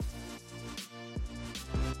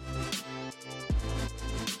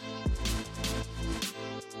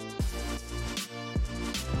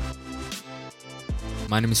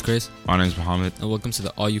My name is Chris. My name is Mohamed. And welcome to the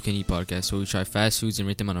All You Can Eat podcast, where we try fast foods and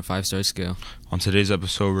rate them on a 5-star scale. On today's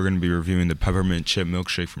episode, we're going to be reviewing the Peppermint Chip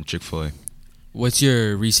Milkshake from Chick-fil-A. What's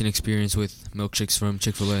your recent experience with milkshakes from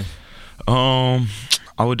Chick-fil-A? I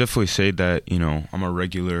would definitely say that, I'm a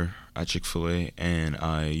regular at Chick-fil-A, and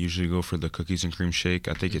I usually go for the cookies and cream shake.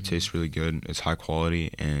 I think it tastes really good. It's high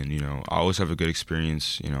quality, and, I always have a good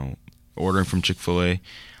experience, ordering from Chick-fil-A.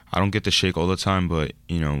 I don't get the shake all the time, but,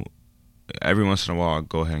 every once in a while, I'll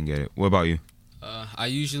go ahead and get it. What about you? I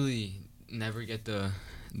usually never get the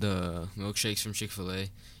milkshakes from Chick-fil-A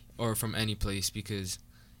or from any place because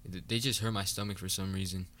they just hurt my stomach for some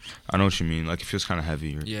reason. I know what you mean. Like, it feels kind of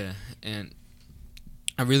heavy. Yeah, and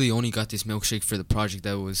I really only got this milkshake for the project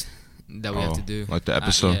that we have to do. Like the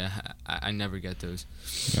episode? I never get those.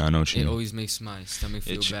 Yeah, I know what you mean. It always makes my stomach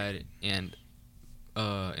feel bad, and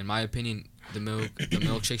in my opinion, the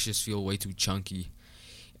milkshakes just feel way too chunky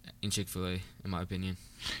in Chick-fil-A, in my opinion.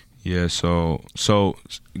 Yeah, so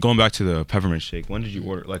going back to the peppermint shake, when did you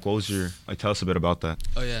order? Like, what was your, tell us a bit about that.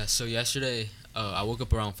 Oh, yeah, so yesterday, I woke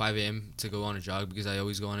up around 5 a.m. to go on a jog because I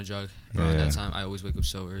always go on a jog. Around that time, I always wake up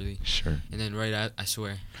so early. Sure. And then I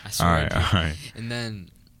swear. All right. And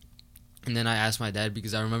then I asked my dad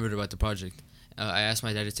because I remembered about the project. I asked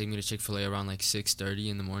my dad to take me to Chick-fil-A around 6:30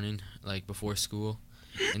 in the morning, before school.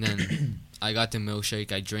 And then I got the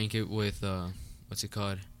milkshake. I drank it with what's it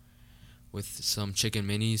called? With some chicken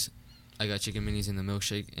minis. I got chicken minis in the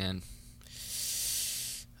milkshake, and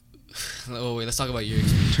let's talk about your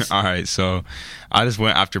experience. All right, so I just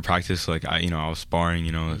went after practice. I was sparring.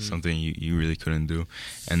 Something you really couldn't do,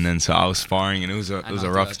 and then so I was sparring, and it was a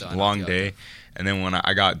rough, long day. And then when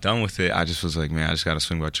I got done with it, I just was like, man, I just got to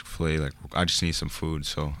swing by Chick-fil-A. I just need some food.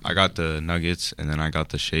 So I got the nuggets, and then I got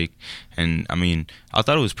the shake. And, I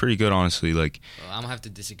thought it was pretty good, honestly. Well, I'm going to have to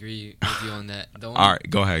disagree with you on that. All right,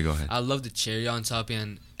 go ahead. I love the cherry on top,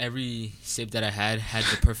 and every sip that I had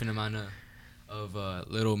the perfect amount of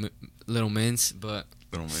little mints. But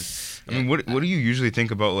little mints. Yeah, what do you usually think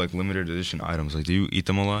about, limited edition items? Do you eat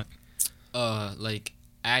them a lot?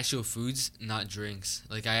 Actual foods, not drinks.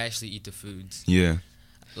 I actually eat the foods. Yeah.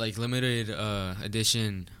 Limited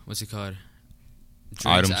edition, what's it called? Drinks,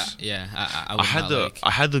 items.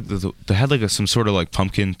 I had some sort of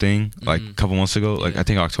pumpkin thing a couple months ago. I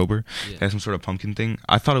think October. Yeah. They had some sort of pumpkin thing.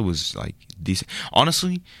 I thought it was decent.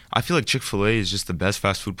 Honestly, I feel like Chick-fil-A is just the best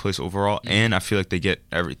fast food place overall, and I feel like they get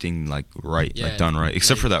everything right, done right,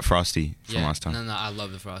 except for that Frosty from last time. No, I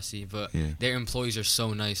love the Frosty, but their employees are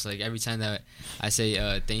so nice. Every time that I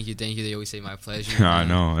say thank you, they always say my pleasure. I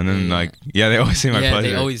know, and then they always say my pleasure. Yeah,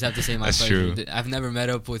 they always have to say my pleasure. True. I've never met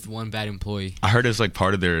up with one bad employee. I heard it's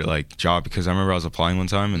part of their job, because I remember I was applying one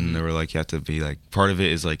time and they were you have to be part of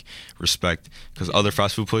it is respect, because other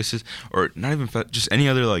fast food places, or not even just any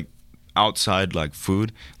other outside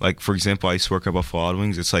food, for example, I used to work at Buffalo Wild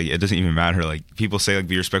Wings. It's it doesn't even matter. People say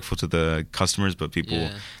be respectful to the customers, but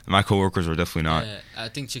my coworkers were definitely not. I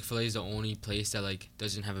think Chick-fil-A is the only place that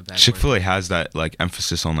doesn't have a bad Chick-fil-A has that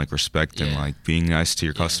emphasis on respect and being nice to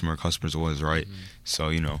your customer. Customers always right.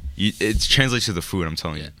 So it translates to the food, I'm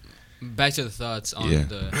telling you. Back to the thoughts on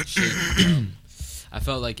the shake. I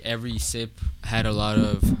felt like every sip had a lot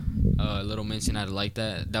of little mints, and I liked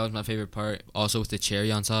that. That was my favorite part. Also with the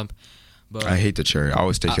cherry on top. But I hate the cherry. I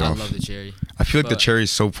always take it off. I love the cherry. I feel the cherry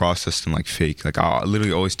is so processed and fake. I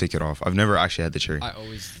literally always take it off. I've never actually had the cherry. I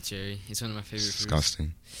always eat the cherry. It's one of my favorite foods.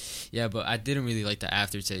 Disgusting. Yeah, but I didn't really like the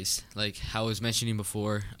aftertaste. How I was mentioning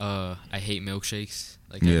before, I hate milkshakes.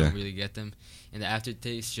 I don't really get them. And the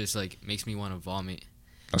aftertaste just makes me want to vomit.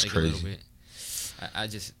 That's crazy. A little bit. I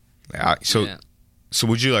just... So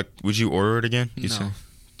would you order it again? No.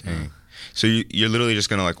 Dang. So you're literally just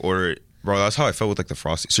gonna order it, bro? That's how I felt with the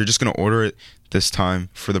Frosty. So you're just gonna order it this time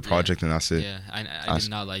for the project, and that's it. Yeah, I did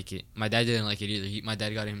not like it. My dad didn't like it either. My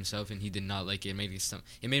dad got it himself, and he did not like it.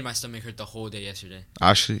 It made my stomach hurt the whole day yesterday.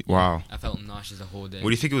 Actually, wow. I felt nauseous the whole day. What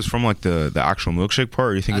do you think it was from? The actual milkshake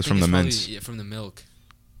part, or do you think it was from the mints? From the milk,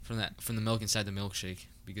 from the milk inside the milkshake,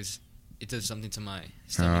 because it does something to my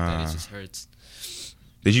stomach that it just hurts.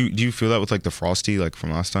 Do you feel that with the Frosty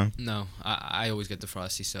from last time? No, I always get the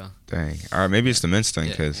Frosty. So dang. All right, maybe it's the mints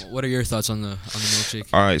thing. Cause what are your thoughts on the milkshake?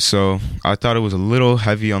 All right, so I thought it was a little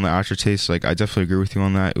heavy on the aftertaste. I definitely agree with you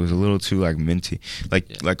on that. It was a little too minty,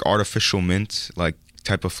 artificial mint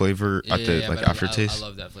type of flavor at the aftertaste. I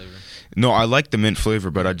love that flavor. No, I like the mint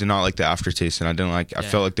flavor, but I did not like the aftertaste, and I didn't I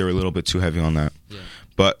felt like they were a little bit too heavy on that. Yeah.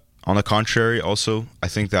 But on the contrary, also, I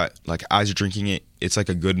think that as you're drinking it, it's a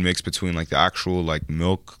good mix between the actual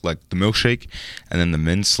milk, the milkshake, and then the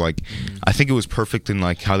mints. I think it was perfect in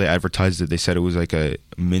how they advertised it. They said it was a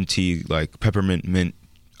minty peppermint mint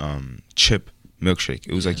chip milkshake.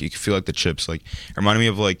 It was like you could feel like the chips. Like it reminded me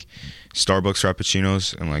of like Starbucks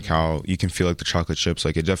frappuccinos and like how you can feel like the chocolate chips.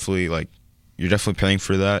 Like it definitely like you're definitely paying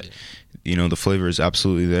for that. Yeah. You know, the flavor is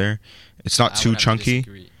absolutely there. It's not too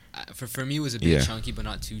chunky. For me, it was a bit chunky, but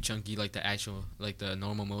not too chunky like the actual like the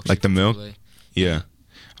normal milkshake. Like the milk. Yeah.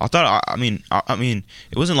 I thought. I mean,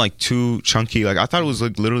 it wasn't like too chunky. Like I thought it was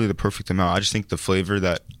like literally the perfect amount. I just think the flavor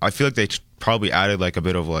that I feel like they probably added like a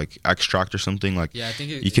bit of like extract or something. Like I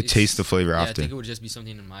think you could taste the flavor after. I think it would just be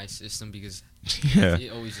something in my system because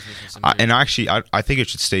it always just makes me and actually, I think it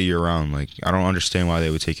should stay year round. Like I don't understand why they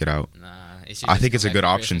would take it out. Nah, I think it's a good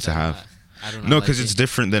option to have. I don't know. No, because it's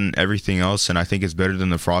different than everything else, and I think it's better than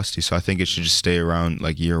the Frosty. So I think it should just stay around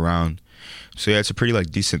like year round. So yeah, it's a pretty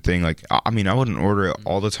like decent thing. Like I mean, I wouldn't order it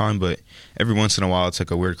all the time, but every once in a while, it's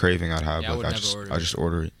like a weird craving I'd have. Yeah, like I just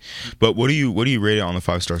order it. But what do you rate it on the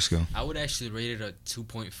 5-star scale? I would actually rate it a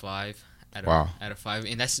 2.5 out of 5,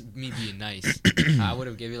 and that's me being nice. I would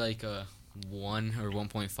have given it like a 1 or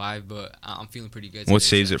 1.5, but I'm feeling pretty good today. What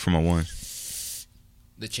saves it from a 1?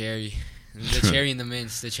 The cherry and the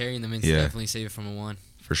mints. The cherry and the mints definitely save it from a 1.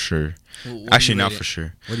 For sure. Actually, not for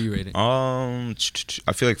sure. What do you rate it?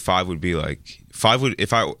 I feel like 5 would be like 5 would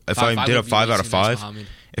if I did a 5 out of 5.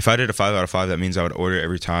 If I did a 5 out of 5, that means I would order it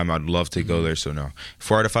every time. I'd love to go there. So no,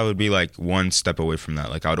 4 out of 5 would be like one step away from that.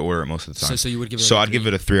 Like I would order it most of the time. So you would give it. So I'd give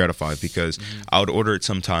it a 3 out of 5 because I would order it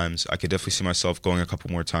sometimes. I could definitely see myself going a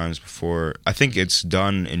couple more times before. I think it's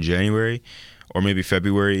done in January. Or maybe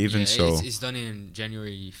February even. So it's done in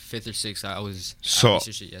January 5th or 6th. I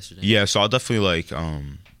researched it yesterday. Yeah, so I'll definitely like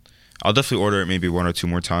I'll definitely order it maybe 1 or 2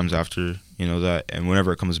 more times after that, and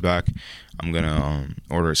whenever it comes back, I'm gonna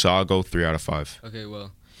order it. So I'll go 3 out of 5. Okay,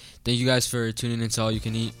 well, thank you guys for tuning in to All You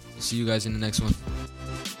Can Eat. See you guys in the next one.